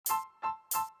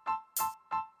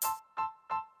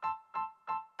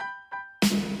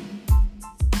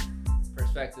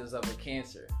Perspectives of a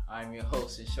Cancer. I'm your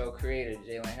host and show creator,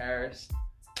 Jalen Harris.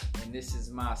 And this is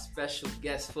my special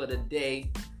guest for the day,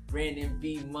 Brandon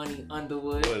B. Money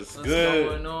Underwood. What's good?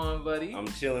 What's going on, buddy? I'm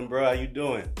chilling, bro. How you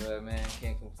doing? Good, man.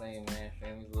 Can't complain, man.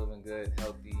 Family's living good,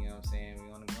 healthy, you know what I'm saying?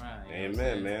 We on the grind.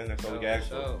 Amen, man. That's all we got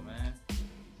for. Man. So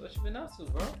what you been up to,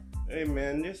 bro? Hey,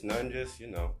 man, just nothing. Just,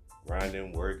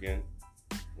 grinding, working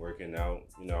out.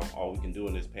 All we can do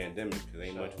in this pandemic because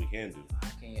ain't much we can do.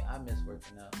 I miss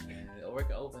working out, man.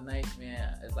 Working overnight,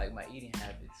 man, it's like my eating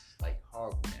habits, like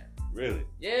horrible, man. Really?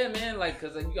 Yeah, man,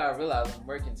 because you gotta realize I'm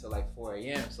working till like 4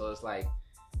 a.m. So it's like,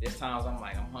 there's times I'm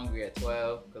hungry at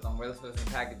 12 because I'm really flipping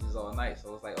packages all night.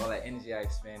 So it's like all that energy I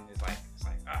expend is like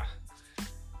I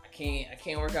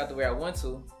can't work out the way I want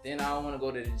to. Then I don't want to go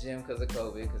to the gym because of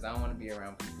COVID because I don't want to be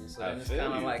around people. So then it's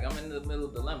kind of like I'm in the middle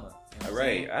dilemma. You know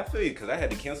right. I feel you because I had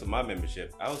to cancel my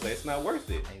membership. I was like, it's not worth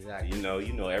it. Exactly. You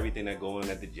know everything that go on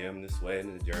at the gym, the sweat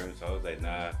and the germs. So I was like,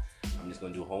 nah, I'm just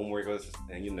gonna do homework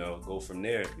and go from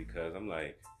there because I'm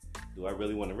like, do I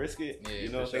really want to risk it?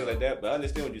 Yeah, Things like that. But I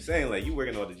understand what you're saying. Like you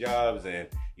working all the jobs and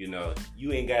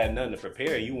you ain't got nothing to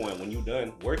prepare. You want when you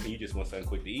done working, you just want something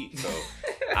quick to eat. So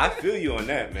I feel you on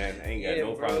that, man. I ain't got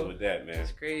no problem with that, man.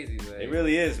 It's crazy, man. It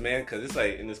really is, man. Because it's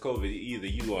like in this COVID, either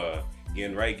you are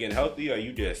getting healthy, or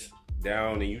you just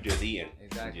down and you just eating.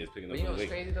 Exactly. Just picking but up what's weight.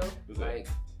 crazy though? What's like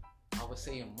I would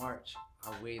say in March,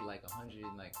 I weighed like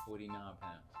 149 pounds.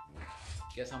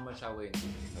 Guess how much I weighed?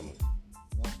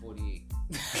 148.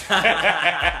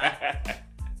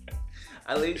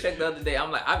 I literally checked the other day.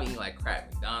 I'm eating like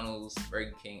crap. McDonald's,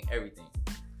 Burger King, everything.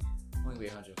 I only weigh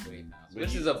 148 pounds,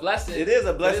 which is a blessing. It is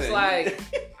a blessing. It's like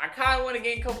I kind of want to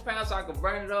gain a couple pounds so I can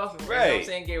burn it off and you know what I'm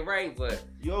saying, get right. But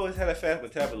you always had a fast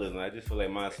metabolism. I just feel like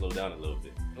mine slowed down a little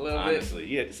bit. Honestly,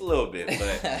 yeah, just a little bit.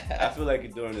 But I feel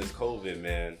like during this COVID,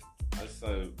 man,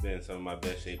 I've been some of my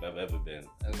best shape I've ever been.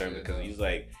 Because he's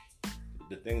like,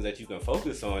 the things that you can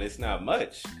focus on, it's not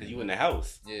much because you in the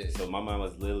house. Yeah. So my mind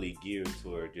was literally geared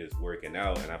toward just working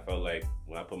out, and I felt like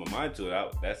when I put my mind to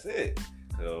it, that's it.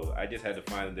 So I just had to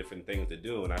find different things to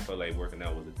do, and I felt like working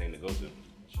out was the thing to go to. For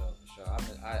sure. I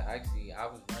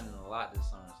was running a lot this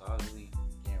summer, so I was really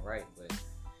getting right, but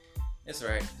it's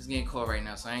alright. It's getting cold right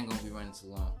now, so I ain't gonna be running too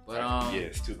long. But yeah,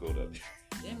 it's too cold up there.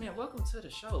 Yeah, man, welcome to the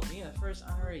show. Being the first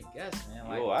honorary guest, man.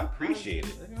 Like, I appreciate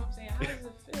it. You know what I'm saying? How does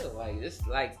it feel? Like, it's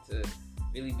like to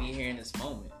really be here in this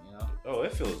moment, Oh,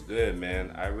 it feels good,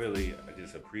 man. I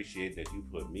just appreciate that you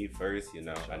put me first.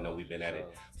 I know we've been at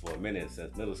it for a minute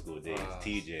since middle school days,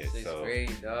 TJ. Sixth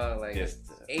grade, dog,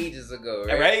 just ages ago,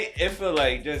 right? Right? It felt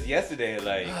like just yesterday,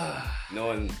 like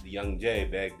knowing young Jay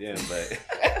back then, but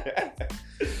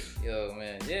yo,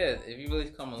 man, yeah. If you really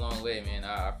come a long way, man,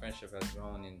 our friendship has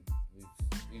grown, and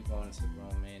we've grown into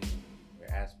grown men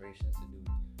with aspirations to do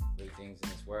great things in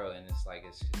this world, and it's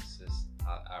just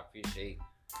I appreciate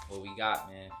what we got,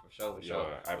 man, for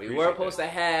sure. We were supposed to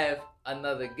have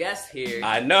another guest here.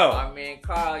 I know. Our man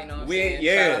Carl, you know what I'm saying?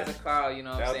 Shout out to Carl, you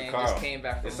know what I'm saying? Just came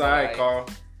back from Hawaii. It's alright, Carl.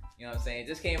 You know what I'm saying?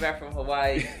 Just came back from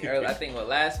Hawaii early, I think,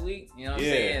 last week? You know what I'm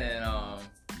saying?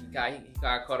 And he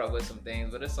got caught up with some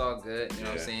things, but it's all good. You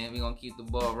know what I'm saying? We're going to keep the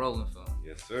ball rolling for him.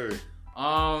 Yes, sir.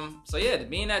 So yeah,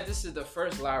 being that this is the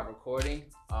first live recording,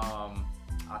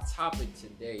 our topic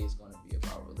today is going to be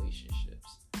about relationships.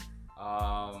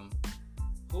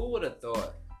 Who would have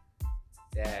thought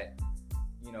that,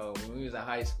 when we was in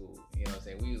high school, you know what I'm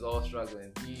saying, we was all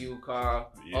struggling. You,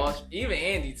 Carl, even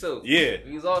Andy too. Yeah.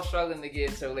 We was all struggling to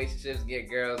get into relationships, get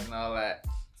girls and all that.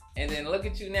 And then look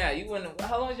at you now.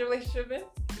 How long has your relationship been?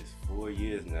 It's 4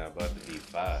 years now, about to be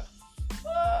 5.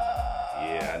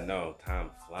 Yeah, I know.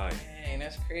 Time's flying. Dang,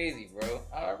 that's crazy, bro.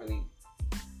 I really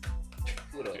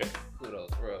kudos,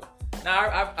 bro. Now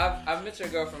I've met your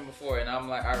girlfriend before, and I'm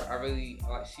like, I really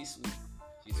like. She's sweet.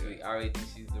 She's sweet. I really think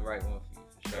she's the right one for you,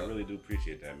 for sure. I really do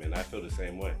appreciate that, man. I feel the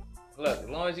same way. Look, as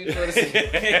long as you feel the same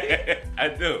way. I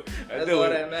do. That's all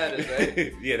that matters,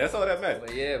 right? Yeah, that's all that matters.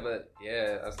 But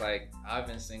yeah, it's like, I've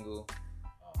been single.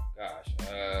 Oh, gosh.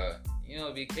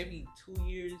 It'd be 2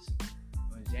 years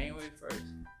on January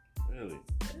 1st. Really?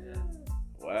 Yeah.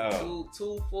 Wow.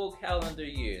 Two full calendar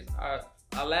years. Our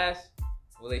last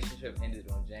relationship ended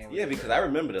on January. Yeah, because I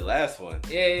remember the last one.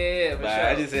 Yeah. But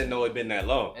I just didn't know it'd been that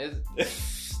long.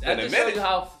 That just shows you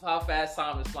how fast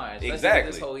time is flying. Especially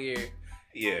exactly. This whole year.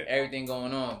 Yeah. Everything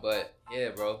going on. But yeah,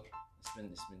 bro. It's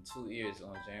been 2 years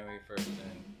on January 1st.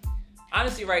 And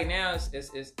honestly, right now,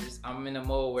 I'm in a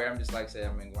mode where I'm just like I said,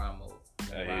 I'm in grind mode.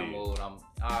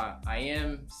 I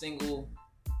am single,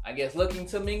 I guess, looking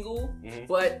to mingle,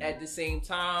 but at the same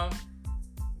time,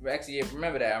 actually,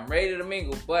 remember that I'm ready to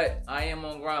mingle, but I am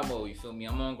on grind mode. You feel me?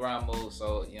 I'm on grind mode,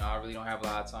 so I really don't have a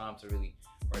lot of time to really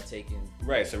partaking.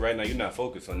 Right. So right now you're not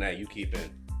focused on that. You keeping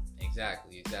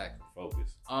exactly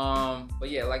focused. But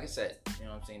yeah, like I said, you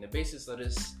know what I'm saying. The basis of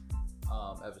this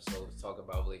episode is talk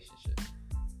about relationships.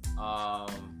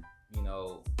 You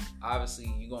know,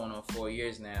 obviously you going on 4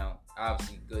 years now.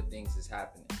 Obviously, good things is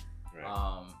happening.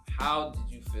 Right. How did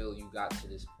you feel you got to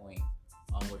this point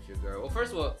with your girl? Well,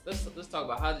 first of all, let's talk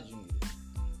about how did you meet her?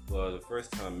 Well, the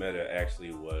first time I met her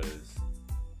actually was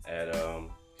at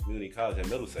community college at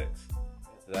Middlesex.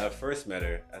 So I first met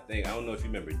her. I don't know if you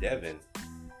remember Devin.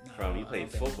 He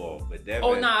played football, but Devin.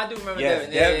 Oh, I do remember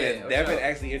Devin. Devin. Devin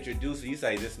actually introduced me. He's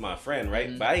like, "This is my friend," right?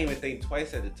 Mm-hmm. But I didn't even think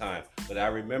twice at the time. But I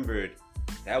remembered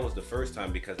that was the first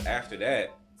time because after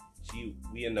that,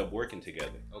 we ended up working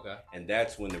together. Okay. And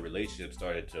that's when the relationship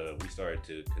we started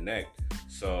to connect.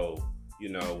 So, you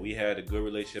know, we had a good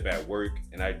relationship at work,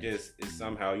 and I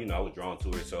was drawn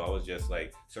to her. So I was just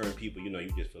like, certain people, you know,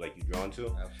 you just feel like you're drawn to.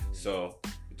 Absolutely. So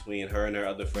between her and her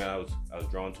other friend, I was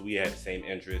drawn to. We had the same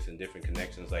interests and different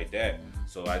connections like that.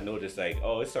 So I noticed like,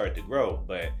 it started to grow.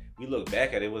 But we look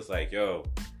back at it, it was like,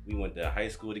 we went to high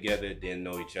school together, didn't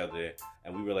know each other,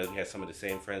 and we realized we had some of the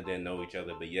same friends, didn't know each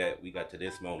other, but yet we got to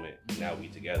this moment, and now we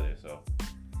together. So,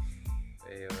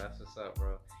 hey, that's what's up,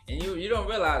 bro. And you don't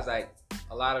realize like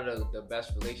a lot of the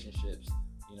best relationships,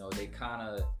 you know, they kind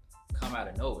of come out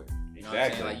of nowhere. You know what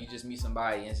I'm saying? Like you just meet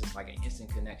somebody and it's just like an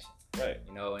instant connection. Right.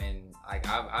 You know, and like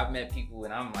I've met people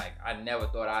and I'm like, I never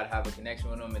thought I'd have a connection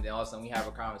with them, and then all of a sudden we have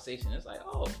a conversation. It's like,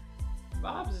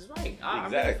 vibes is right.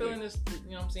 I'm really feeling this,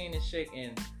 you know what I'm saying, this chick.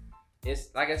 And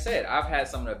it's like I said, I've had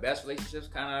some of the best relationships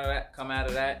come out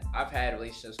of that. I've had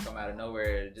relationships come out of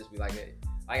nowhere to just be like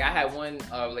I had one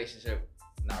relationship.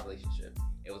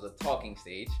 It was a talking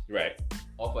stage. Right.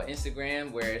 Off of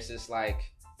Instagram where it's just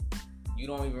like, you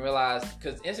don't even realize,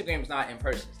 because Instagram is not in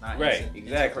person. It's not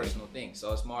a personal thing.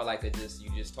 So it's more like you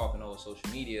just talking over social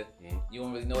media. Mm-hmm. You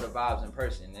don't really know the vibes in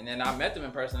person. And then I met them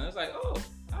in person and it's like,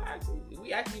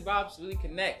 we actually vibes really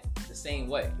connect the same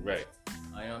way. Right.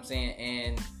 You know what I'm saying?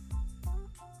 And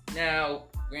now,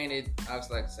 granted,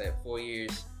 obviously, like I said, 4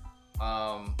 years.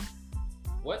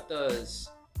 What does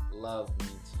love mean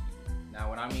to you? Now,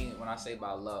 when I say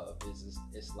about love,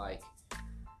 it's like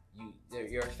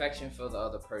your affection for the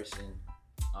other person.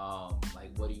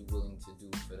 Like, what are you willing to do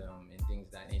for them and things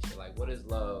of that nature? Like, what does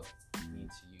love mean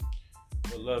to you?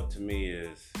 Well, love to me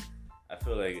is, I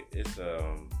feel like it's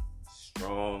a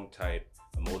strong type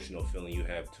emotional feeling you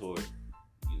have toward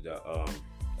the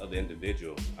other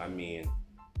individual. I mean,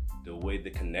 the way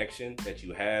the connection that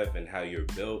you have and how you're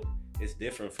built is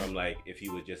different from like if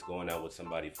you were just going out with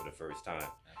somebody for the first time.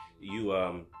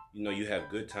 You you have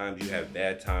good times, you have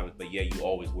bad times, but yeah, you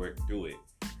always work through it.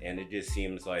 And it just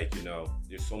seems like,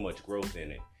 there's so much growth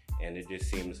in it. And it just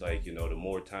seems like, the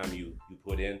more time you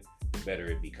put in, the better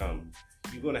it becomes.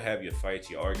 You're going to have your fights,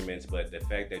 your arguments, but the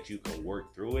fact that you can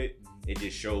work through it, it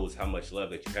just shows how much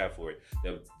love that you have for it.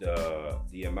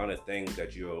 The amount of things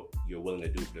that you're willing to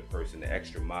do for the person, the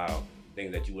extra mile,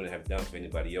 things that you wouldn't have done for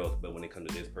anybody else, but when it comes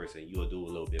to this person, you'll do a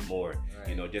little bit more,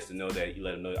 right. Just to know that you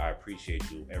let them know I appreciate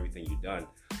you, everything you've done.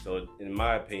 So in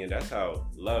my opinion, that's how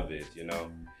love is,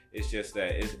 It's just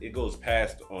that it goes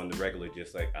past on the regular,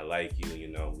 just like I like you,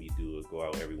 we do go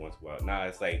out every once in a while. Now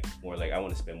it's like more like I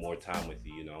want to spend more time with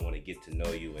you, I want to get to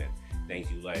know you and things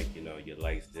you like, your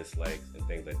likes, dislikes, and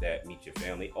things like that. Meet your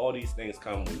family. All these things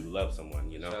come when you love someone,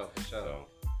 For sure. So,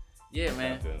 yeah,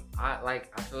 man. I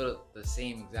feel the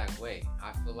same exact way.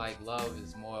 I feel like love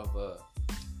is more of a,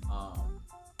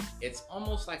 it's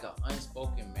almost like an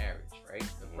unspoken marriage, right?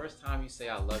 The first time you say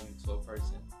I love you to a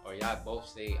person, or y'all both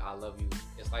say I love you,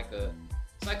 it's like a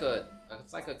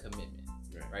commitment,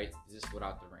 right? Just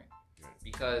without the ring,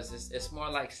 because it's more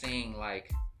like saying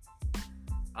like,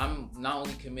 I'm not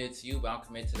only committed to you, but I'm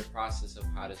committed to the process of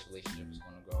how this relationship is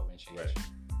going to grow and change,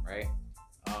 right?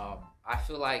 I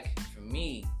feel like for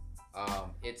me,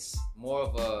 it's more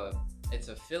of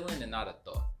a feeling and not a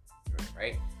thought.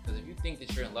 Right? Because if you think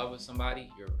that you're in love with somebody,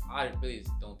 I really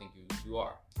don't think you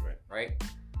are. Right?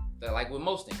 That, like with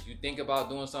most things, you think about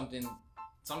doing something.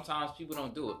 Sometimes people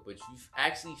don't do it, but you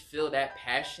actually feel that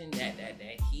passion,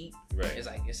 that heat. Right. It's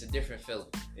like it's a different feeling.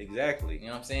 Exactly. You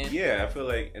know what I'm saying? Yeah, I feel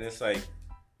like, and it's like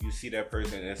you see that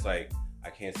person, and it's like, I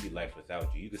can't see life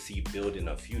without you. You can see building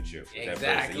a future with that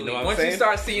person. You know what I'm saying? Once you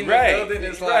start seeing the building,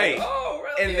 it's like, oh,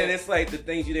 really? And then it's like the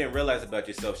things you didn't realize about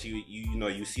yourself.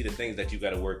 You see the things that you got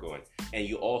to work on, and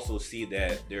you also see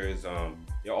that there's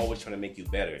they're always trying to make you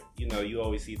better. You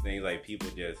always see things like people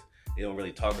they don't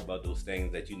really talk about those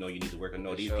things that you need to work on.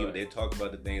 No, these people, they talk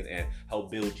about the things and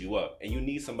help build you up, and you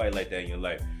need somebody like that in your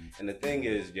life. And the thing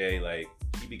is, Jay, like,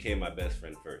 she became my best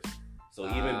friend first. So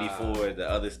even before the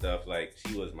other stuff, like,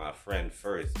 she was my friend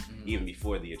first, even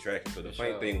before the attraction. So the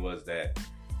funny thing was that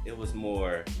it was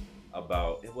more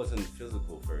about, it wasn't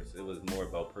physical first. It was more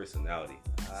about personality.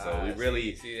 So we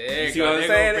really, you see what I'm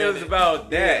saying? It was about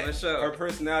that. Her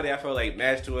personality, I felt like,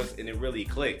 matched to us, and it really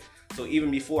clicked. So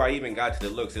even before I even got to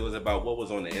the looks, it was about what was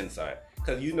on the inside.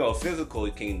 Because, you know, physical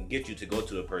can get you to go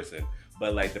to a person,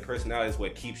 but like the personality is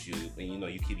what keeps you, and you know,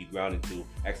 you keep you grounded to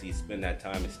actually spend that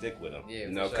time and stick with them. Yeah,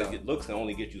 you know, because looks can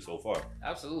only get you so far.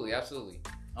 Absolutely.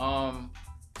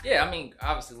 Yeah, I mean,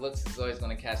 obviously, looks is always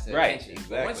going to catch their attention.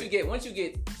 Exactly. But once you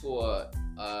get to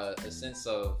a sense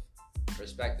of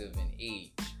perspective and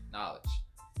age, knowledge,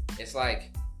 it's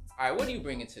like, all right, what are you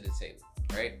bringing to the table,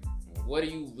 right? What are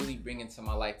you really bringing to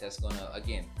my life that's going to,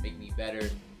 again, make me better? You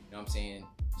know what I'm saying?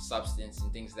 Substance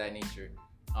and things of that nature.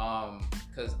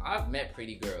 Because I've met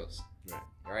pretty girls,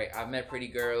 right? I've met pretty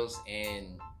girls,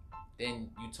 and then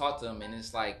you talk to them, and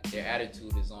it's like their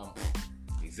attitude is on.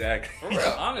 Exactly. For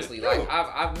real, honestly, like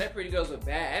I've met pretty girls with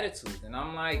bad attitudes, and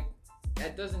I'm like,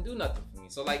 that doesn't do nothing for me.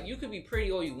 So like, you could be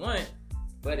pretty all you want,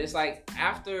 but it's like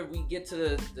after we get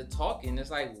to the talking,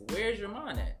 it's like, where's your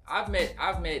mind at? I've met,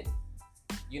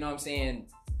 you know what I'm saying,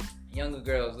 younger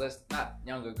girls. Not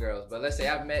younger girls, but let's say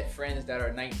I've met friends that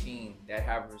are 19 that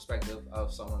have a perspective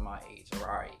of someone my age or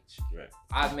our age. Right.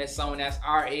 I've met someone that's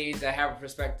our age that have a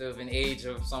perspective and age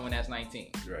of someone that's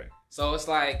 19. Right. So it's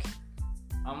like,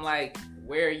 I'm like,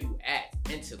 where are you at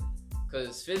mentally?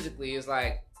 Because physically, it's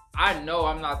like, I know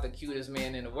I'm not the cutest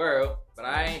man in the world, but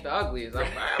I ain't the ugliest. I'm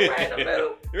right in the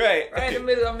middle. Right in the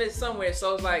middle, I'm in somewhere.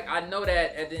 So it's like, I know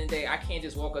that at the end of the day, I can't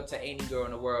just walk up to any girl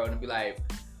in the world and be like,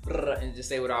 and just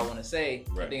say what I want to say,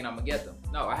 and then I'm going to get them.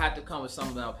 No, I have to come with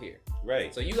something up here.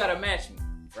 Right. So you got to match me,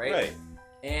 right?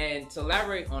 And to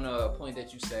elaborate on a point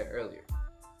that you said earlier,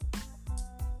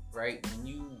 right? When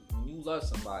you love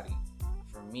somebody,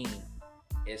 for me,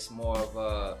 it's more of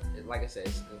a, like I said,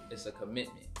 it's a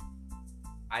commitment.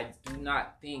 I do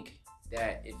not think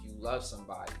that if you love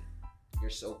somebody,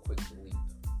 you're so quick to leave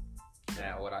them.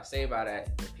 Now, what I say about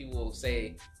that, people will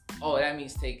say, oh, that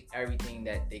means take everything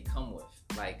that they come with.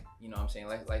 Like, you know what I'm saying?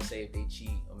 Like say if they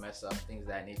cheat or mess up, things of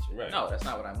that nature. Right. No, that's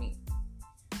not what I mean.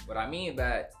 What I mean by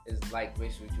that is like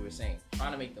basically what you were saying,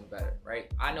 trying to make them better, right?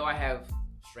 I know I have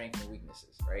strengths and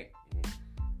weaknesses, right?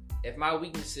 If my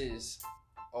weaknesses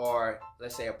are,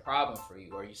 let's say, a problem for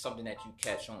you, or something that you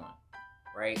catch on,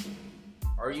 right?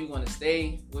 Are you going to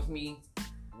stay with me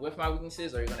with my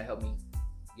weaknesses, or are you going to help me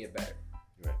get better?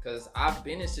 Because I've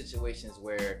been in situations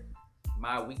where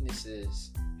my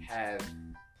weaknesses have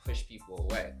pushed people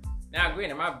away. Now,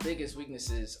 granted, my biggest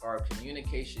weaknesses are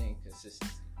communication and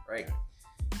consistency, right?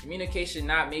 Communication,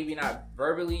 maybe not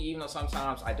verbally, even though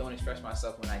sometimes I don't express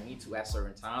myself when I need to at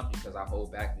certain times because I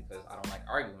hold back because I don't like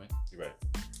arguing. Right.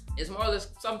 It's more or less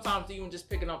sometimes even just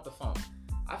picking up the phone.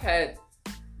 I've had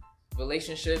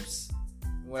relationships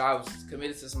where I was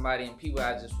committed to somebody and people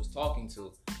I just was talking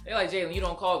to, they're like, Jalen, you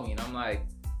don't call me. And I'm like,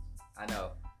 I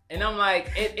know. And I'm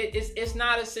like, it's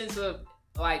not a sense of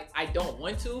like I don't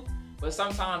want to, but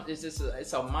sometimes it's just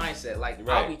it's a mindset. Like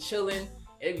I'll be chilling,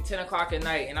 it'll be 10 o'clock at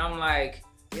night, and I'm like,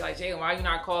 they're like, Jalen, why are you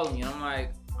not calling me? And I'm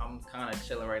like, I'm kind of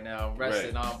chilling right now, I'm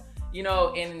resting. You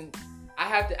know, and I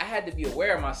had to be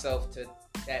aware of myself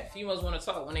that females want to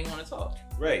talk when they want to talk.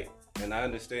 Right. And I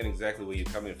understand exactly where you're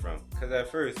coming from. Because at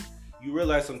first, you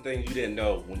realize some things you didn't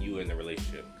know when you were in the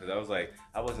relationship. Because I was like,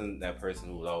 I wasn't that person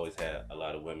who always had a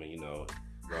lot of women, you know,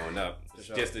 growing up. It's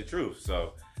just the truth.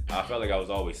 So I felt like I was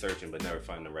always searching but never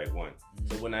finding the right one.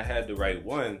 So when I had the right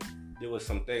one, there was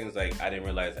some things like I didn't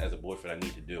realize as a boyfriend I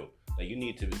need to do. Like you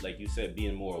need to, like you said,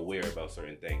 being more aware about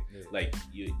certain things. Like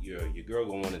your girl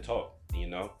gonna want to talk, you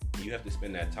know? You have to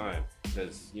spend that time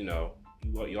because, you know,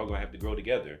 y'all gonna have to grow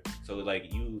together. So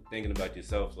like you thinking about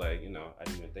yourself, like, you know, I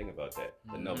didn't even think about that.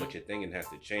 But no, but your thinking has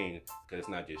to change because it's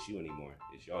not just you anymore.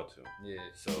 It's y'all too. Yeah.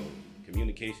 So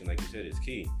communication, like you said, is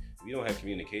key. If you don't have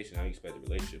communication, how do you expect the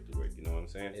relationship to work? You know what I'm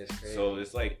saying? It's crazy. So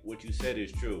it's like what you said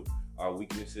is true. Our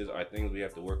weaknesses are things we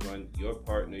have to work on. Your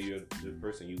partner, the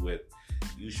person you with,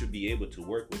 you should be able to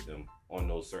work with them on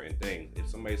those certain things. If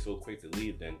somebody's so quick to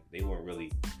leave, then they weren't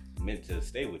really meant to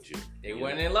stay with you. They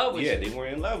weren't in love with you. Yeah, they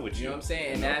weren't in love with you. You know what I'm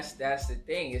saying? And that's the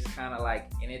thing. It's kind of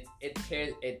like, and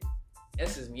it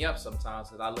messes me up sometimes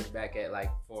because I look back at like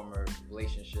former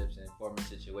relationships and former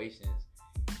situations,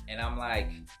 and I'm like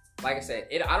I said,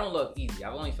 I don't love easy.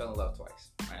 I've only fell in love twice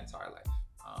my entire life.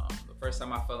 The first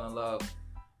time I fell in love,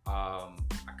 I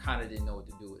kind of didn't know what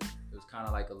to do with it. It was kind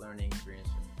of like a learning experience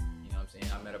for me. You know what I'm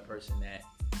saying? I met a person that,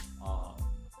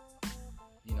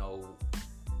 you know,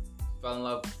 fell in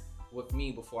love with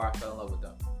me before I fell in love with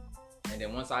them. And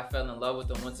then once I fell in love with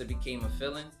them, once it became a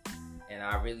feeling, and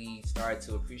I really started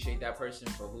to appreciate that person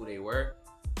for who they were,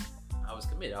 I was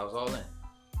committed. I was all in.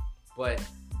 But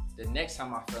the next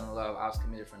time I fell in love, I was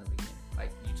committed from the beginning.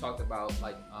 Like you talked about,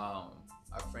 like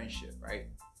a friendship, right?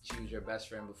 She was your best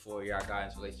friend before y'all got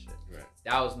into a relationship. Right.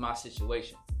 That was my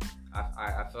situation.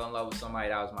 I fell in love with somebody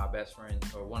that was my best friend,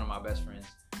 or one of my best friends.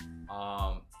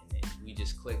 And we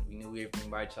just clicked. We knew everything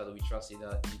about each other. We trusted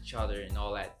each other and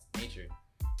all that nature.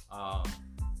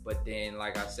 But then,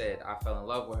 like I said, I fell in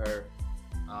love with her.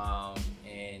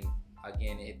 And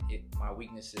again, my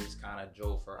weaknesses kind of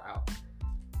drove her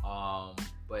out.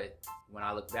 But when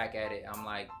I look back at it, I'm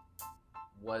like,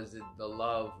 was it the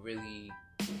love really,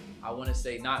 I want to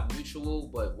say not mutual,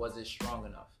 but was it strong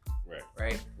enough?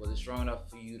 Right? Was it strong enough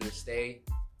for you to stay,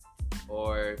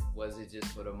 or was it just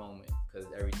for the moment because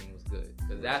everything was good?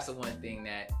 Because that's the one thing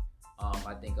that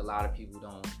I think a lot of people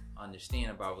don't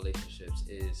understand about relationships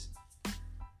is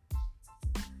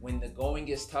when the going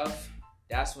gets tough,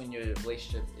 that's when your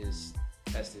relationship is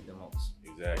tested the most.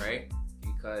 Exactly. Right?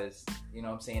 Because, you know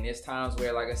what I'm saying, there's times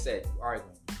where, like I said, you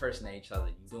arguing, you cursing at each other,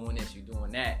 you doing this, you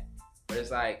doing that. But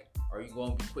it's like, are you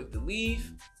going to be quick to leave,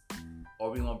 or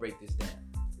are we going to break this down?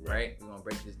 Right? We're going to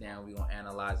break this down. We're going to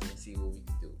analyze it and see what we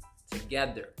can do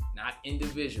together, not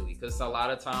individually. Because a lot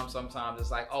of times, sometimes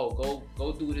it's like, oh,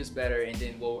 go do this better, and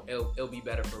then it'll be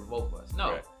better for both of us.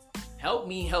 No. Right. Help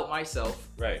me help myself.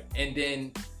 Right. And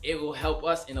then it will help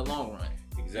us in the long run.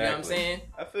 Exactly. You know what I'm saying?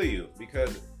 I feel you,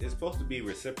 because it's supposed to be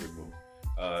reciprocal.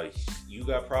 You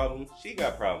got problems, she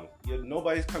got problems.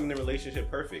 Nobody's coming in a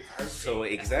relationship perfect. So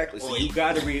exactly. So you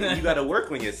gotta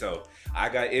work on yourself. I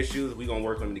got issues, we gonna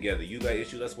work on them together. You got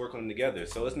issues, let's work on them together.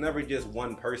 So it's never just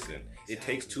one person. Exactly. It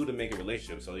takes two to make a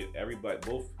relationship. So everybody,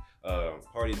 both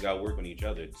parties gotta work on each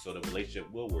other so the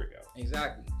relationship will work out.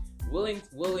 Exactly.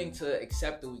 Willing to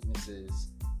accept the weaknesses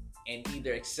and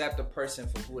either accept a person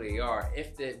for who they are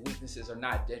if the weaknesses are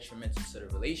not detrimental to the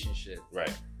relationship.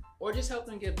 Right. Or just help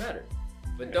them get better.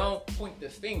 But don't point the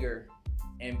finger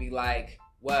and be like,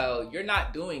 well, you're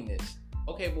not doing this.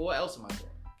 Okay, but what else am I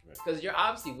doing? Because you're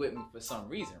obviously with me for some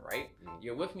reason, right? Mm-hmm.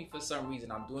 You're with me for some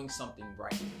reason. I'm doing something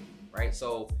right?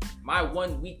 So my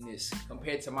one weakness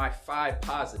compared to my 5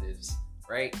 positives,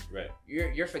 right?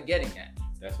 You're forgetting that.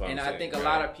 That's what I'm saying. And I think a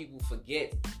lot of people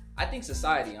forget. I think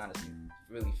society, honestly,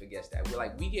 really forgets that.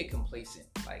 We get complacent.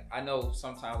 Like, I know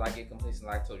sometimes I get complacent,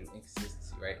 like I told you,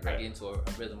 inconsistency, right? I get into a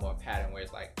rhythm or a pattern where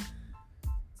it's like,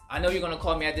 I know you're going to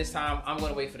call me at this time. I'm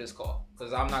going to wait for this call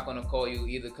because I'm not going to call you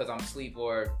either because I'm asleep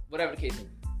or whatever the case may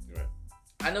be. Right.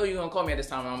 I know you're going to call me at this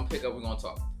time and I'm going to pick up, we're going to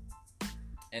talk.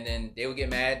 And then they would get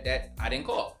mad that I didn't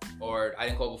call, or I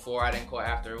didn't call before, I didn't call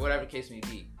after, whatever the case may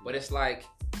be. But it's like,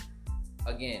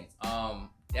 again,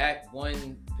 that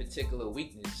one particular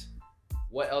weakness,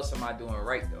 what else am I doing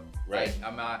right though? Right.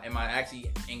 Like, am I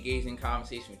actually engaged in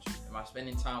conversation with you? Am I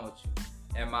spending time with you?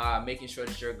 Am I making sure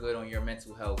that you're good on your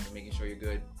mental health and making sure you're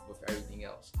good with everything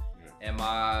else? Yeah. Am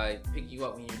I picking you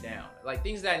up when you're down? Like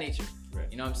things of that nature.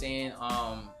 Right. You know what I'm saying?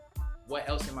 What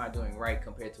else am I doing right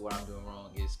compared to what I'm doing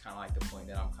wrong is kind of like the point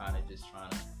that I'm kind of just trying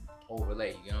to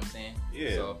overlay. You know what I'm saying?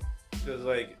 Yeah. So, because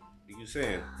like you're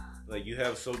saying, like you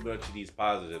have so much of these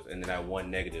positives and then that one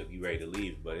negative, you ready to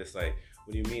leave. But it's like,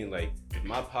 what do you mean? Like, if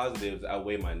my positives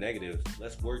outweigh my negatives,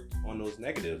 let's work on those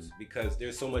negatives because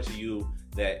there's so much of you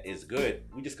that is good.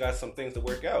 We just got some things to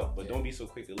work out, but don't be so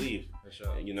quick to leave. For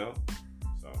sure. You know?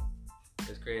 So.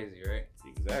 It's crazy, right?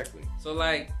 Exactly. So,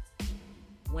 like,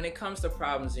 when it comes to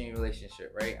problems in your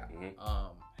relationship, right? Mm-hmm.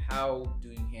 How do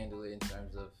you handle it in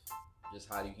terms of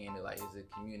just how do you handle it? Like, is it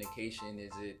communication?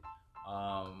 Is it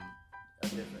a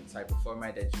different type of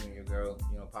format that you and your girl,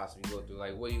 possibly go through?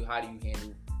 Like, how do you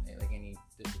handle like any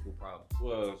difficult problems?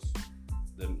 Well,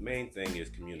 the main thing is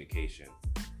communication.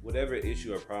 Whatever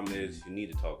issue or problem is, you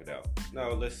need to talk it out.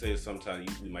 Now, let's say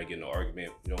sometimes we might get in an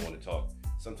argument, you don't want to talk.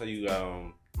 Sometimes you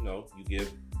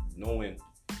give knowing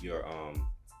your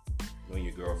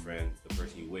girlfriend, the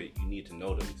person you with, you need to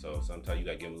know them. So sometimes you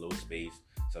gotta give them a little space.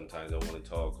 Sometimes they don't want to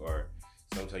talk, or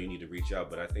sometimes you need to reach out.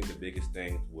 But I think the biggest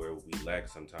thing where we lack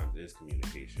sometimes is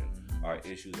communication. Mm-hmm. Our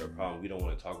issues, our problems, we don't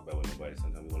want to talk about with nobody.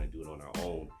 Sometimes we want to do it on our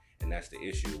own. And that's the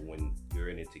issue. When you're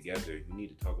in it together, you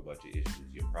need to talk about your issues,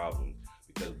 your problems.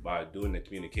 Because by doing the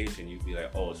communication, you'd be like,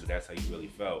 oh, so that's how you really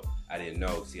felt. I didn't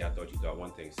know. See, I thought you thought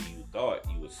one thing. See, you thought,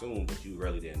 you assumed, but you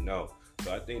really didn't know.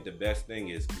 So I think the best thing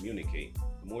is communicate.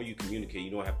 The more you communicate,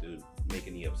 you don't have to make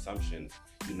any assumptions.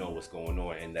 You know what's going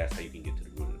on, and that's how you can get to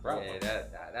the root of the problem. Yeah,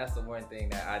 that's the one thing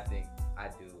that I think I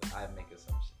do. I make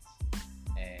assumptions.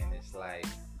 And it's like,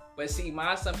 but see,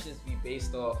 my assumptions be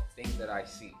based off things that I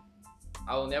see.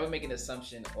 I will never make an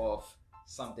assumption off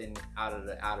something out of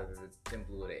the thin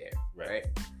blue of the air, right?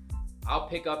 I'll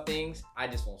pick up things. I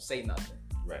just won't say nothing.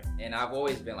 Right. And I've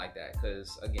always been like that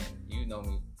because, again, you know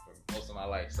me for most of my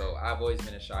life. So I've always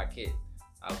been a shy kid.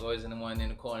 I was always in the one in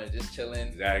the corner just chilling.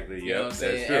 Exactly. You know what I'm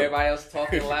saying? Everybody else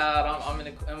talking loud. I'm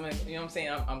you know what I'm saying?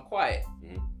 I'm quiet.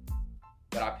 Mm-hmm.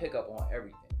 But I pick up on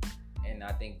everything. And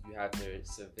I think you have to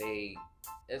survey.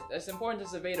 It's important to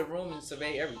survey the room and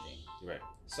survey everything. Right.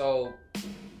 So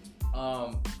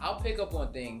I'll pick up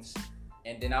on things,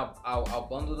 and then I'll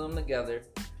bundle them together.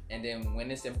 And then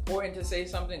when it's important to say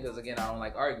something, because again, I don't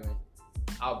like arguing,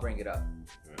 I'll bring it up.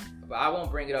 Right. But I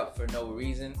won't bring it up for no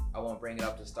reason. I won't bring it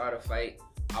up to start a fight.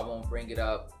 I won't bring it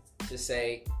up to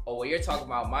say, oh, well, you're talking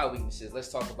about my weaknesses. Let's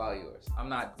talk about yours. I'm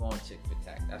not going tick for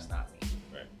tack. That's not me.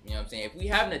 Right. You know what I'm saying? If we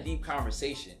having a deep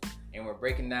conversation and we're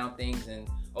breaking down things and,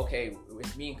 okay,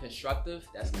 it's being constructive,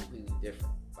 that's completely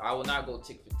different. But I will not go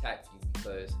tick for tack for you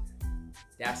because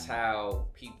that's how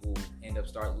people end up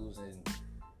start losing,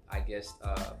 I guess,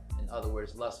 in other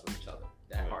words, lust for each other,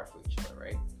 that heart for each other,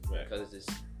 right? Because it's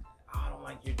just, I don't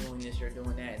like you're doing this, you're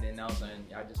doing that, and then all of a sudden,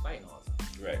 y'all just fighting all the time.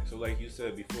 Right. So like you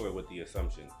said before with the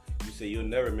assumption, you say you'll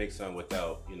never make something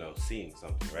without, you know, seeing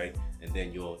something, right? And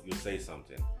then you'll say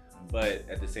something. But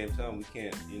at the same time, we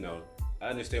can't, you know, I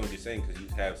understand what you're saying because you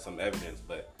have some evidence,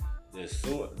 but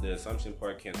the assumption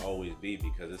part can't always be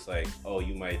because it's like, oh,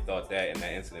 you might have thought that in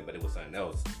that incident, but it was something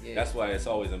else. Yeah. That's why it's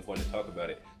always important to talk about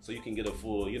it so you can get a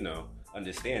full, you know,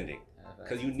 understanding.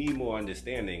 Because you need more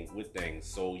understanding with things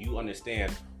so you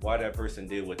understand why that person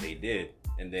did what they did,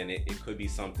 and then it could be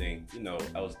something, you know,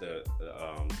 else the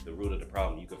root of the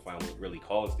problem. You could find what really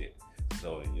caused it.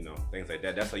 So, you know, things like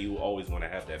that. That's how you always want to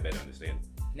have that better understanding.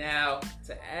 Now,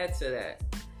 to add to that,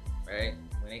 right,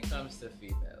 when it comes to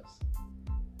females,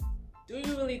 do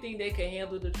you really think they can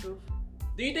handle the truth?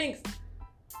 Do you think,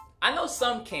 I know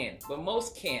some can, but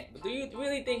most can't, but do you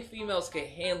really think females can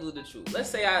handle the truth? Let's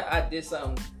say I did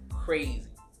something crazy,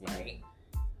 right?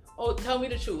 Oh, tell me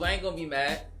the truth. I ain't gonna be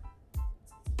mad.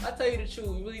 I tell you the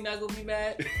truth. You really not gonna be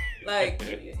mad? Like,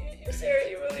 you serious?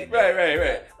 You really?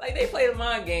 Right. Like they play the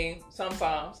mind game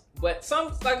sometimes, but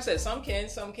some, like I said, some can,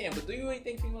 some can't. But do you really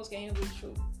think females can handle the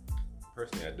truth?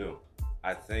 Personally, I do.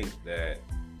 I think that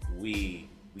we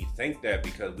think that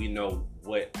because we know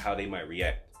how they might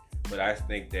react. But I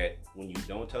think that when you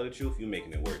don't tell the truth, you're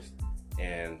making it worse.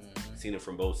 And seen it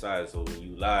from both sides. So when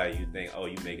you lie, you think, oh,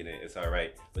 you're making it, it's all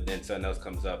right. But then something else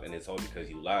comes up and it's all because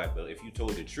you lied. But if you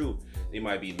told the truth, they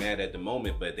might be mad at the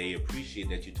moment, but they appreciate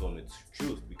that you told them the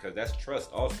truth because that's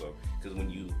trust also. Because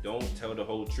when you don't tell the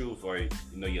whole truth or, you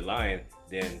know, you're lying,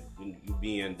 then you're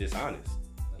being dishonest,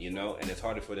 you know, and it's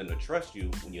harder for them to trust you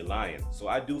when you're lying. So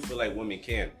I do feel like women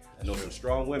can. I know some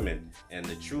strong women, and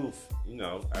the truth, you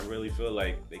know, I really feel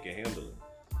like they can handle it.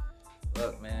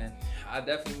 Look, man, I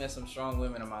definitely met some strong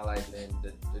women in my life, and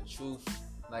the truth,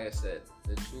 like I said,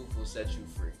 the truth will set you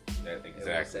free. That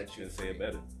exactly. Set you free. Say it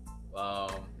better.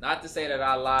 Not to say that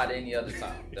I lied any other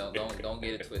time. Don't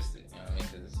get it twisted. You know what I mean?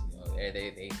 Because you know,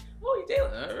 they oh, you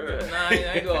Taylor? Nah,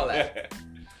 I ain't do all that.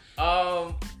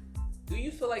 Do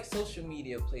you feel like social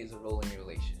media plays a role in your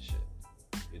relationship?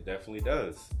 It definitely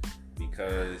does,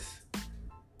 because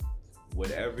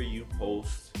whatever you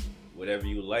post, whatever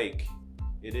you like,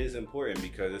 it is important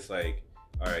because it's like,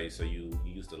 all right, so you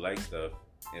used to like stuff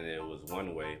and it was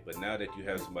one way, but now that you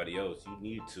have somebody else, you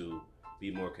need to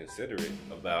be more considerate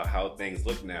about how things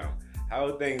look now.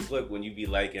 How things look when you be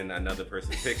liking another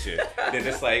person's picture. Then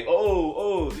it's like,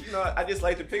 oh, you know, I just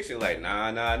like the picture. Like, nah.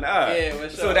 Yeah,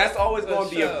 so that's always going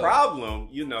to be a problem,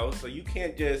 you know? So you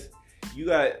can't just, you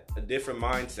got a different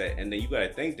mindset and then you got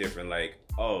to think different. Like,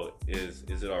 oh, is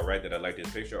it all right that I like this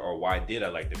picture, or why did I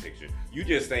like the picture? You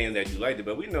just saying that you liked it,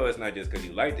 but we know it's not just because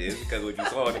you liked it, it's because what you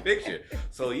saw in the picture.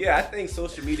 So yeah, I think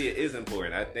social media is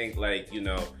important. I think, like, you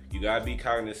know, you gotta be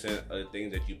cognizant of the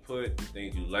things that you put, the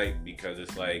things you like, because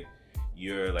it's like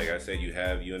you're, like I said,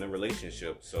 you're in a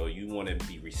relationship, so you want to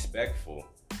be respectful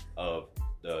of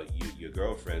your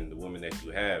girlfriend, the woman that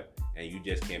you have, and you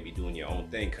just can't be doing your own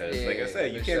thing because, like I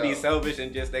said, you can't be selfish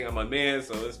and just think I'm a man.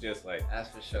 So it's just like, that's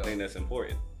for sure. I think that's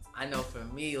important. I know for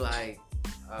me, like,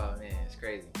 oh man, it's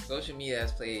crazy. Social media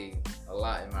has played a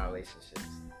lot in my relationships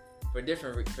for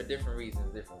different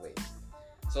reasons, different ways.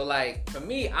 So like for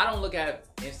me, I don't look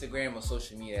at Instagram or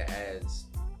social media as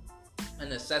a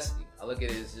necessity. I look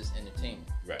at it as just entertainment.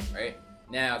 Right.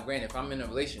 Now, granted, if I'm in a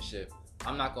relationship,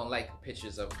 I'm not gonna like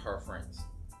pictures of her friends.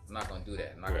 I'm not gonna do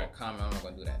that. I'm not gonna comment. I'm not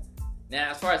gonna do that.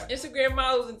 Now, as far as Instagram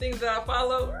models and things that I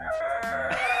follow,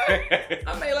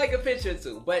 I may like a picture or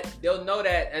two, but they'll know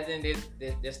that at the end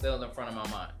they're still in front of my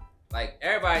mind. Like,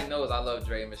 everybody knows I love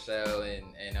Dre, Michelle, and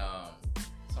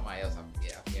somebody else, I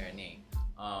forget her name.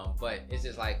 But it's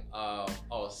just like,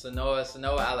 Sanoa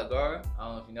Alagora. I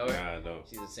don't know if you know her. Nah, I don't.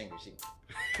 She's a singer. She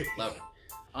love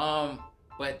her.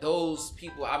 But those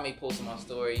people, I may post on my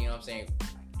story, you know what I'm saying,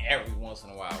 every once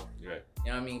in a while. Right.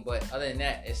 You know what I mean? But other than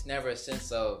that, it's never a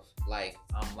sense of like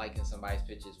I'm liking somebody's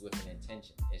pictures with an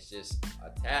intention. It's just a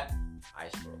tap, I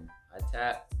scroll. A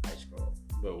tap, I scroll.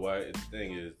 But why? The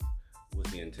thing is,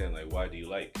 what's the intent? Like, why do you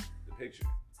like the picture?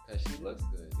 Because she looks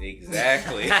good.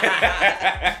 Exactly.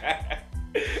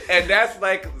 And that's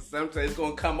like sometimes it's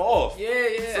gonna come off.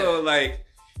 Yeah. So like,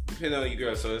 depending on your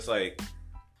girl, so it's like,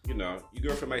 you know, your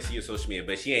girlfriend might see your social media,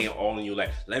 but she ain't all on you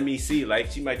like, let me see.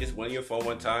 Like, she might just went on your phone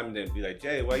one time and then be like,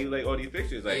 Jay, why you like all these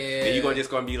pictures? Like, and you're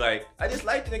gonna be like, I just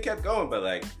liked it and kept going. But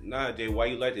like, nah, Jay, why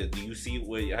you like it? Do you see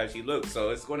how she looks?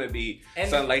 So it's gonna be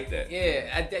something like that.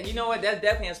 Yeah, you know what? That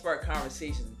definitely has sparked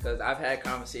conversations, because I've had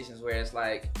conversations where it's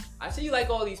like, I see you like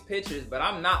all these pictures, but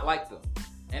I'm not like them.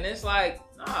 And it's like,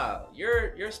 nah,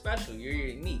 you're special. You're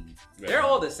unique. Right. They're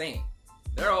all the same.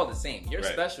 You're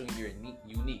special. You're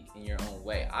unique in your own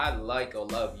way. I like or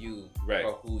love you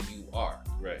for who you are.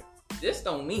 Right. This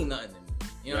don't mean nothing to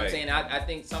me. You know what I'm saying? I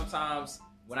think sometimes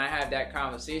when I have that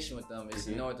conversation with them, it's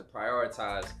in order to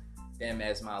prioritize them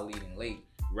as my leading lady.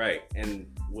 Right. And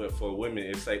for women,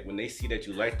 it's like when they see that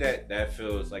you like that, that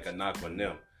feels like a knock on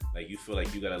them. Like, you feel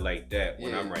like you gotta like that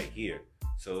when I'm right here.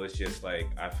 So it's just like,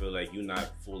 I feel like you're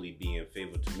not fully being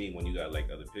faithful to me when you got like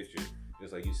other pictures.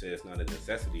 Just like you said, it's not a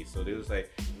necessity. So it was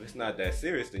like, if it's not that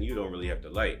serious, then you don't really have to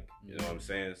like. You know what I'm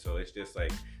saying? So it's just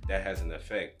like, that has an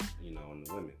effect, you know, on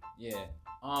the women. Yeah.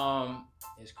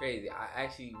 It's crazy. I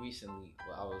actually recently,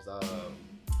 I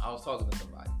was talking to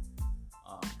somebody.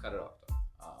 Cut it off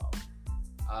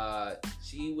though.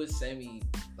 She would send me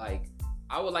like,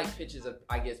 I would like pictures of,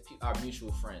 I guess, our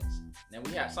mutual friends. And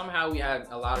we had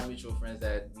a lot of mutual friends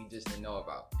that we just didn't know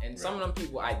about. And some of them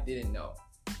people I didn't know.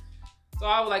 So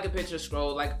I would like a picture,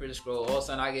 scroll. All of a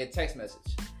sudden I get a text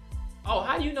message. Oh,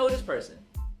 how do you know this person?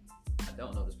 I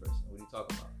don't know this person. What are you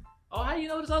talking about? Oh, how do you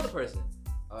know this other person?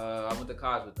 I went to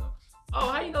college with them. Oh,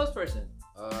 how do you know this person?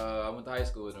 I went to high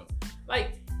school with them.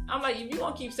 Like, I'm like, if you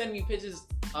want to keep sending me pictures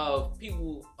of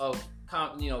people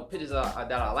pictures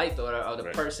that I liked or the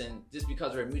person just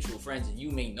because we're mutual friends and you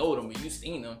may know them or you've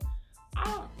seen them,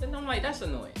 then I'm like, that's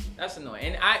annoying.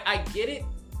 And I get it,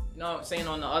 you know what I'm saying,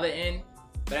 on the other end,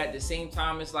 but at the same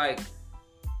time, it's like,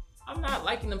 I'm not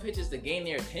liking them pictures to gain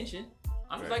their attention.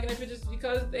 I'm just liking their pictures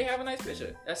because they have a nice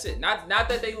picture. That's it. Not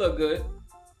that they look good.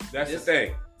 That's the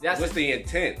thing. What's the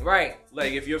intent? Right.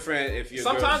 Like, if your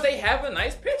sometimes they have a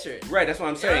nice picture. Right, that's what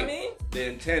I'm saying. You know what I mean? The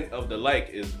intent of the like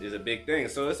is a big thing.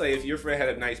 So it's like, if your friend had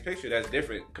a nice picture, that's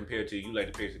different compared to you like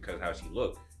the picture because how she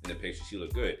looked. In the picture, she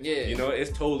looked good. Yeah. You know, it's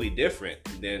totally different.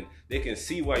 And then they can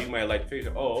see why you might like the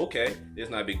picture. Oh, okay. It's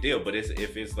not a big deal. But if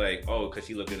it's like, oh, because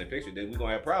she looked in the picture, then we're going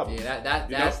to have problems. Yeah,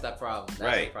 that's the problem.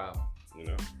 That's the problem. You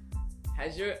know?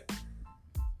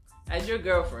 Has your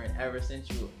girlfriend ever sent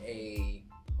you a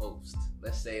post?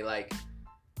 Let's say, like,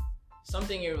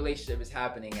 something in your relationship is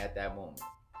happening at that moment.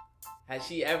 Has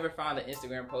she ever found an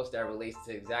Instagram post that relates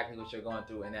to exactly what you're going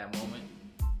through in that moment?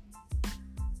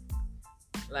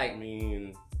 Like, I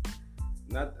mean,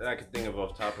 not that I could think of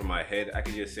off the top of my head. I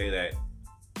could just say that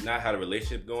not how the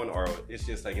relationship going, or it's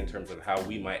just like in terms of how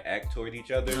we might act toward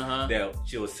each other. That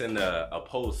she'll send a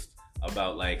post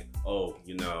about like, oh,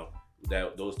 you know,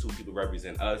 that those two people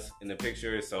represent us in the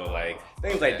picture. So like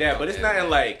things like that. But it's not in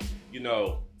like, you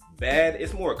know, bad.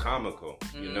 It's more comical,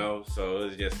 you know. So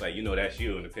it's just like, you know, that's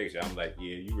you in the picture. I'm like,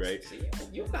 yeah, you right. See,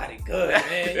 you got it good,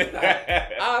 man.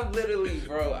 I've literally,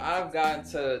 bro, I've gotten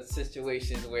to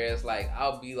situations where it's like,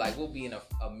 we'll be in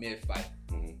a mid fight,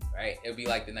 right? It'll be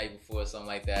like the night before or something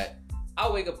like that.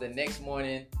 I'll wake up the next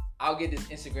morning. I'll get this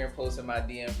Instagram post in my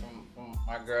DM from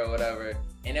my girl, whatever,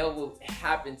 and it will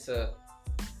happen to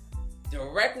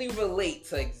directly relate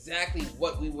to exactly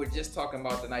what we were just talking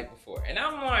about the night before. And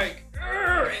I'm like,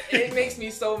 it makes me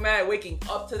so mad waking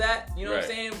up to that. You know what I'm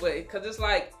saying? But because it's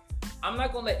like, I'm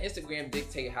not going to let Instagram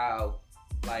dictate how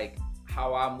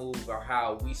I move or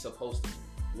how we supposed to move.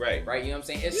 Right? You know what I'm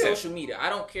saying? It's social media. I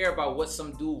don't care about what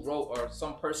some dude wrote or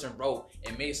some person wrote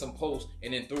and made some post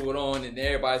and then threw it on and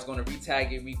everybody's going to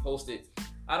retag it, repost it.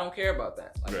 I don't care about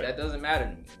that. Like, that doesn't matter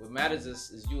to me. What matters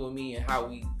is you and me and how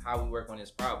we work on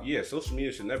this problem. Yeah, social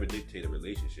media should never dictate a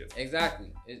relationship.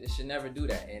 Exactly. It should never do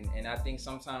that. And I think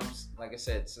sometimes, like I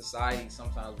said, society,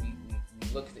 sometimes we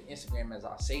look at the Instagram as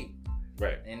our savior.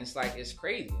 Right. And it's like, it's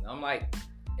crazy. And I'm like,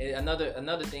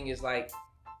 another thing is like,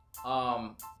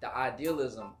 the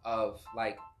idealism of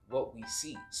like what we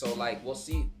see. So like, we'll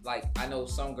see, like, I know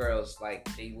some girls, like,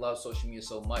 they love social media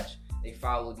so much. They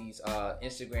follow these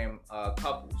Instagram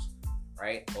couples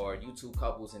right? Or YouTube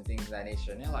couples and things of that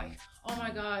nature. And they're like, oh my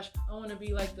gosh, I want to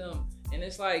be like them. And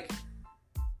it's like,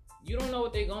 you don't know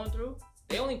what they're going through.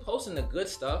 They only posting the good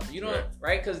stuff. You don't,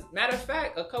 right? Because matter of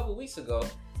fact, a couple weeks ago,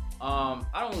 I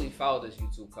don't really follow this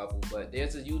YouTube couple, but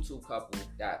there's a YouTube couple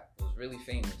that was really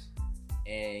famous.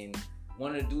 And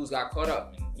one of the dudes got caught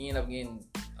up and he ended up getting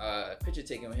a picture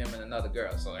taken with him and another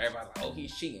girl. So everybody's like, oh,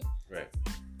 he's cheating.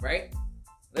 Right?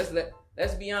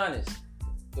 Let's be honest.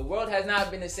 The world has not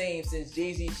been the same since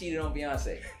Jay-Z cheated on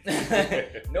Beyonce.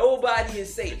 Nobody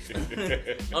is safe,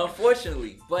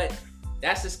 unfortunately. But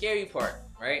that's the scary part,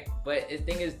 right? But the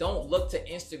thing is, don't look to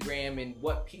Instagram and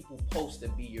what people post to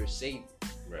be your savior.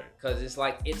 Right. Because it's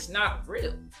like, it's not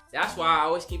real. That's why I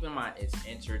always keep in mind, it's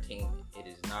entertainment. It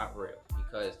is not real.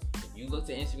 Because if you look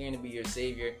to Instagram to be your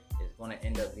savior, it's going to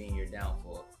end up being your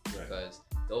downfall. Right. Because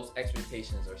those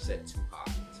expectations are set too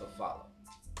high to follow.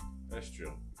 That's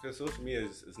true. Because social media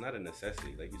is not a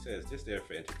necessity. Like you said, it's just there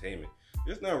for entertainment.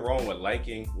 There's nothing wrong with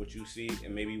liking what you see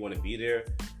and maybe you want to be there.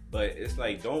 But it's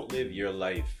like, don't live your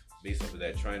life based off of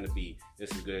that, trying to be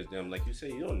just as good as them. Like you say,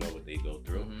 you don't know what they go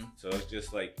through. Mm-hmm. So it's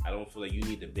just like, I don't feel like you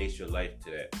need to base your life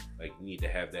to that. Like, you need to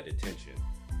have that attention.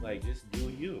 Like, just do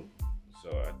you. So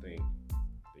I think,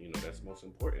 that's most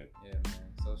important. Yeah,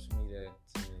 man. Social media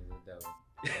to me is the devil.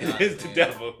 It's the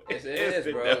devil. It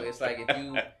is, bro. Devil. It's like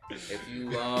if you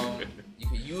you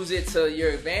can use it to your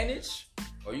advantage,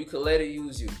 or you could let it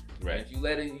use you. Right. And if you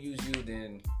let it use you,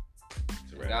 then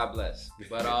God bless.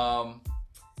 But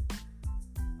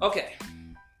okay,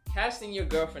 casting your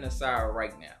girlfriend aside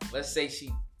right now. Let's say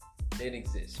she didn't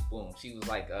exist. Boom, she was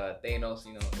like Thanos,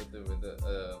 with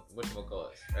the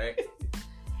whatchamacallit, right?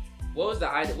 What's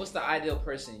the ideal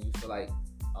person you feel like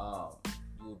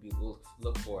you would be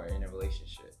look for in a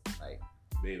relationship? Like,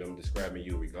 babe, I'm describing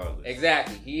you regardless.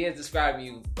 Exactly, he is describing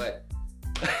you, but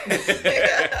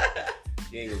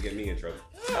he ain't gonna get me in trouble.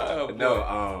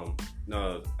 Oh,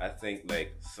 no, I think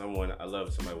like I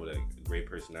love somebody with a great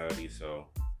personality, so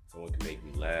someone can make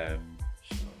me laugh.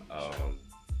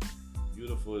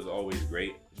 Beautiful is always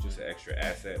great. It's just an extra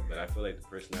asset, but I feel like the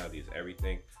personality is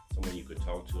everything. Someone you could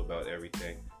talk to about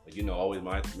everything. But always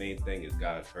my main thing is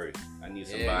God first. I need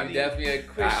somebody. Yeah, definitely a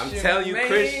Christian. I'm telling you, man.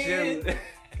 Christian.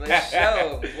 For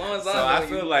sure. So I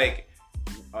feel like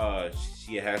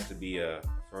she has to be a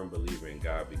firm believer in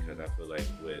God, because I feel like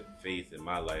with faith in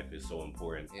my life is so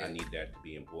important. Yeah. I need that to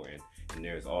be important. And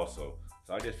there's also.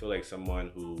 So I just feel like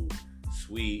someone who's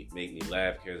sweet, make me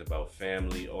laugh, cares about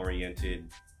family oriented,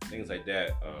 things like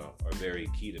that are very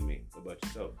key to me. What about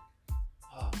yourself?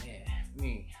 Oh man,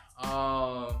 me.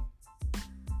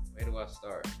 Where do I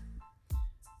start?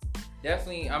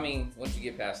 Definitely, once you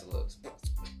get past the looks.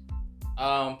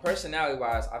 Personality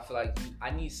wise, I feel like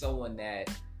I need someone that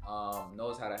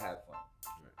knows how to have fun,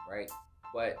 right?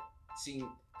 But see,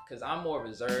 because I'm more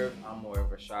reserved, I'm more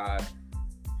of a shy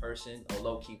person, a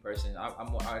low key person.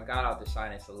 I got out the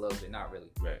shyness a little bit, not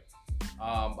really. Right.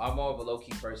 I'm more of a low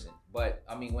key person, but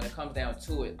when it comes down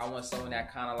to it, I want someone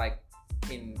that kind of like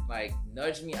can like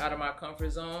nudge me out of my comfort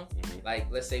zone. Mm-hmm. Like,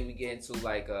 let's say we get into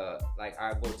like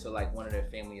I go to like one of their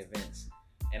family events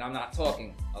and I'm not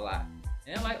talking a lot,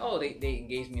 and I'm like, oh, they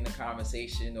engage me in a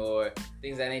conversation or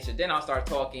things of that nature. Then I'll start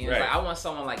talking. Right. It's like, I want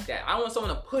someone like that. I want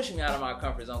someone to push me out of my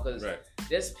comfort zone, because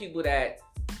there's people that,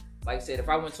 like I said, if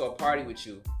I went to a party with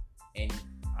you and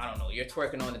I don't know, you're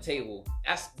twerking on the table,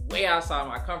 that's way outside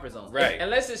my comfort zone. Right.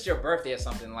 Unless it's your birthday or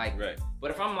something like. Right.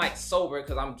 But if I'm like sober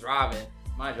because I'm driving.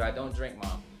 Mind you, I don't drink,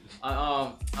 Mom.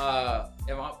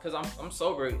 Because I'm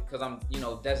sober, because I'm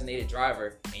designated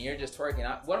driver, and you're just twerking.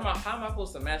 How am I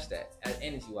supposed to match that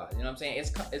energy wise? You know what I'm saying?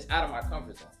 It's out of my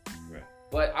comfort zone. Right.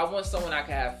 But I want someone I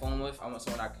can have fun with. I want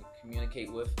someone I can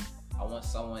communicate with. I want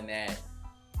someone that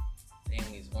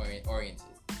family's oriented.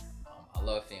 I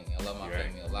love family. I love my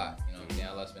family a lot. You know what I'm saying?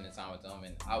 I love spending time with them,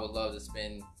 and I would love to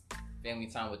spend family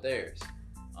time with theirs.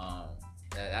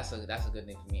 That's a good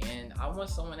thing for me. And I want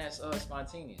someone that's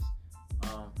spontaneous.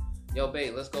 Yo,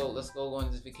 babe, let's go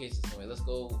on this vacation somewhere. Let's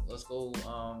go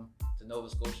to Nova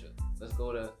Scotia. Let's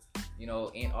go to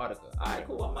Antarctica. All right,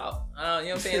 cool, I'm out. You know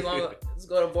what I'm saying? Let's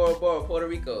go to Bora Bora, Puerto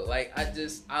Rico. Like,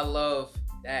 I love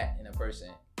that in a person.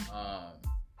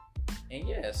 And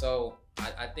yeah, so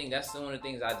I think that's one of the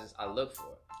things I look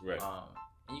for. Right.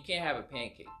 and you can't have a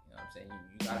pancake. You know what I'm saying?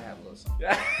 You gotta have a little something.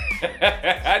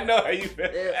 I know how you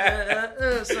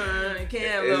feel. Son, you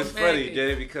can't have a little It's pancake. funny,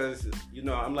 Jay, because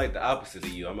I'm like the opposite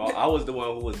of you. I was the one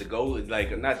who was the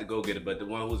not the go getter, but the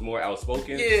one who was more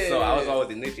outspoken. Yeah. So I was always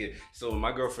the initiator. So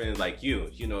my girlfriend is like you.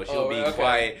 She'll be okay.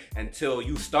 quiet until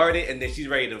you start it, and then she's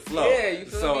ready to flow. Yeah, you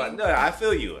feel me? No, I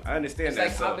feel you. I understand It's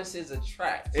that. like opposites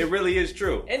attract. It really is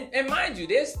true. And mind you,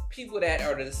 there's people that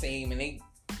are the same, and they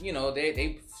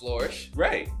flourish.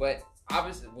 Right. But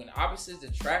when opposites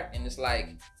attract, and it's like,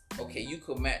 okay, you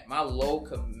could match my low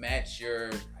could match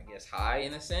your, I guess, high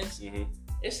in a sense. Mm-hmm.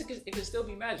 It could still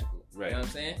be magical. Right. You know what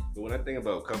I'm saying? But when I think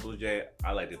about couples, Jay,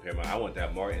 I like to pair I want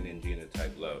that Martin and Gina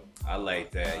type love. I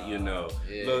like that,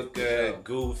 look good,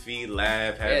 goofy,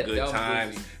 laugh, have good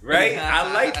times. Goofy. Right?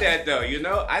 I like that though,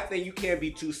 I think you can't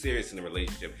be too serious in a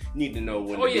relationship. You need to know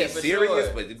when to be serious,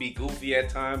 but to be goofy at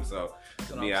times. So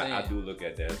to me, I do look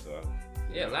at that. So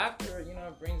yeah, laughter,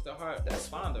 brings the heart. That's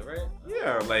fonder, right?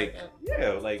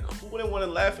 Yeah, like who wouldn't want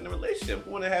to laugh in a relationship?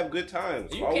 Who want to have good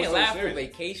times? You can't laugh on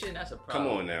vacation. That's a problem.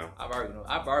 Come on now.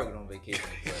 I've argued on vacation.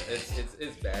 But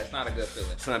it's bad. It's not a good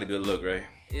feeling. It's not a good look, right?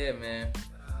 Yeah, man.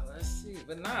 Let's see.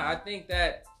 But I think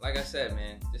that, like I said,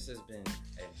 man, this has been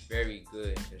a very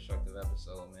good and constructive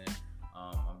episode, man.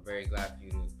 I'm very glad for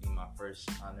you to be my first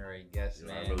honorary guest,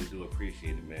 man. I really do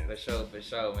appreciate it, man. For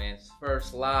sure, man.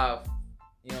 First live,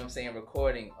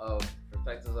 recording of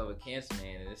Perspectives of a Cancer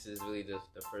Man, and this is really the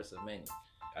first of many.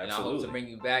 Absolutely. And I hope to bring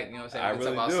you back, I really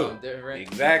talk about do. something different.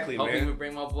 Exactly, hope man. Hope you can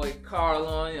bring my boy Carl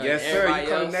on. Yes, sir. You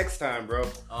come next time, bro.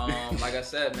 Like I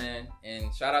said, man,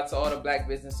 and shout out to all the black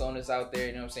business owners out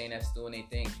there, that's doing their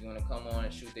thing. If you want to come on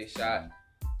and shoot their shot,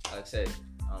 like I said,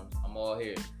 I'm all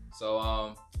here. So,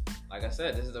 like I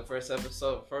said, this is the first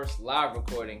live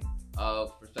recording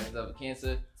of Perspectives of a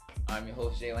Cancer. I'm your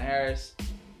host, Jalen Harris.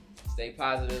 Stay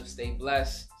positive, stay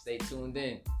blessed, stay tuned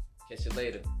in. Catch you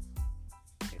later.